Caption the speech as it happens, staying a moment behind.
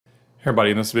Hey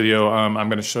everybody, in this video, I'm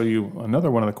going to show you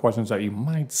another one of the questions that you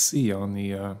might see on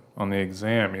the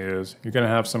exam is you're going to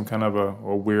have some kind of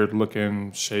a weird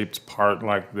looking shaped part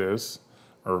like this,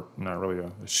 or not really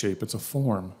a shape, it's a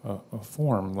form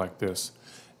like this.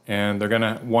 And they're going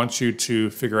to want you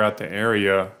to figure out the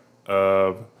area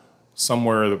of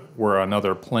somewhere where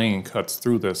another plane cuts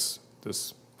through this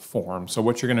form. So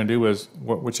what you're going to do is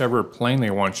whichever plane they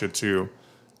want you to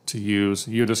use,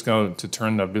 you're just going to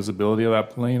turn the visibility of that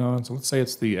plane on. So let's say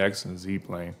it's the X and Z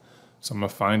plane. So I'm going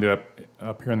to find it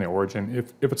up here in the origin.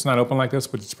 If it's not open like this,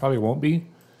 which it probably won't be,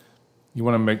 you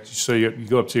want to make sure you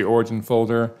go up to your origin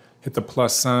folder, hit the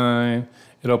plus sign.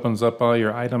 It opens up all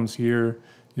your items here.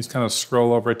 You just kind of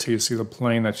scroll over till you see the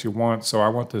plane that you want. So I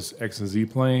want this X and Z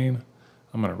plane.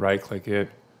 I'm going to right click it.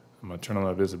 I'm going to turn on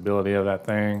the visibility of that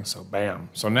thing. So bam.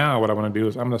 So now what I want to do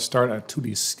is I'm going to start a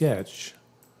 2D sketch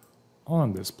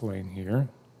on this plane here,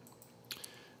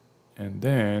 and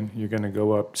then you're going to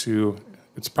go up to,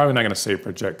 it's probably not going to say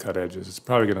project cut edges, it's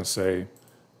probably going to say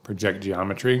project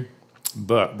geometry.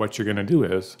 But what you're going to do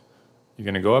is you're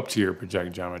going to go up to your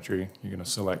project geometry, you're going to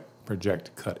select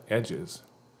project cut edges.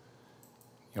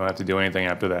 You don't have to do anything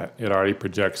after that. It already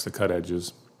projects the cut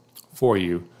edges for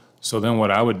you. So then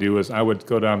what I would do is I would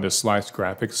go down to slice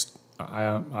graphics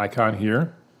icon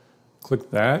here, click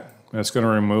that. And it's going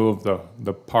to remove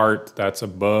the part that's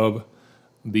above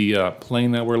the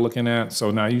plane that we're looking at.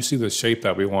 So now you see the shape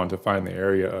that we want to find the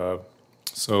area of.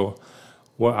 So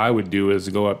what I would do is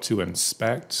go up to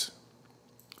inspect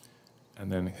and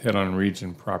then hit on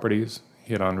region properties.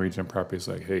 Hit on region properties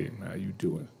like, hey, how you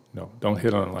doing? No, don't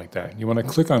hit on it like that. You want to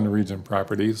click on the region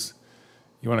properties.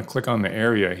 You want to click on the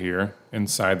area here,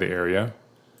 inside the area,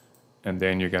 and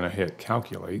then you're going to hit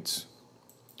calculate.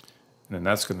 And then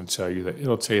that's going to tell you that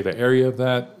it'll tell you the area of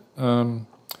that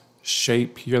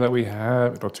shape here that we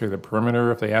have. It'll tell you the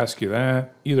perimeter if they ask you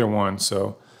that, either one.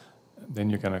 So then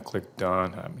you're going to click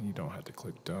done. I mean, you don't have to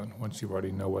click done. Once you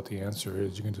already know what the answer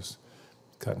is, you can just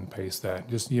cut and paste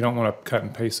that. You don't want to cut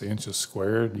and paste the inches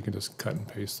squared. You can just cut and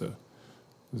paste the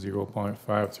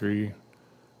 0.53,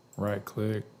 right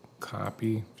click,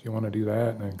 copy if you want to do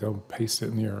that, and then go paste it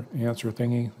in your answer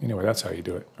thingy. Anyway, that's how you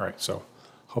do it. All right, so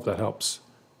hope that helps.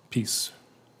 Peace.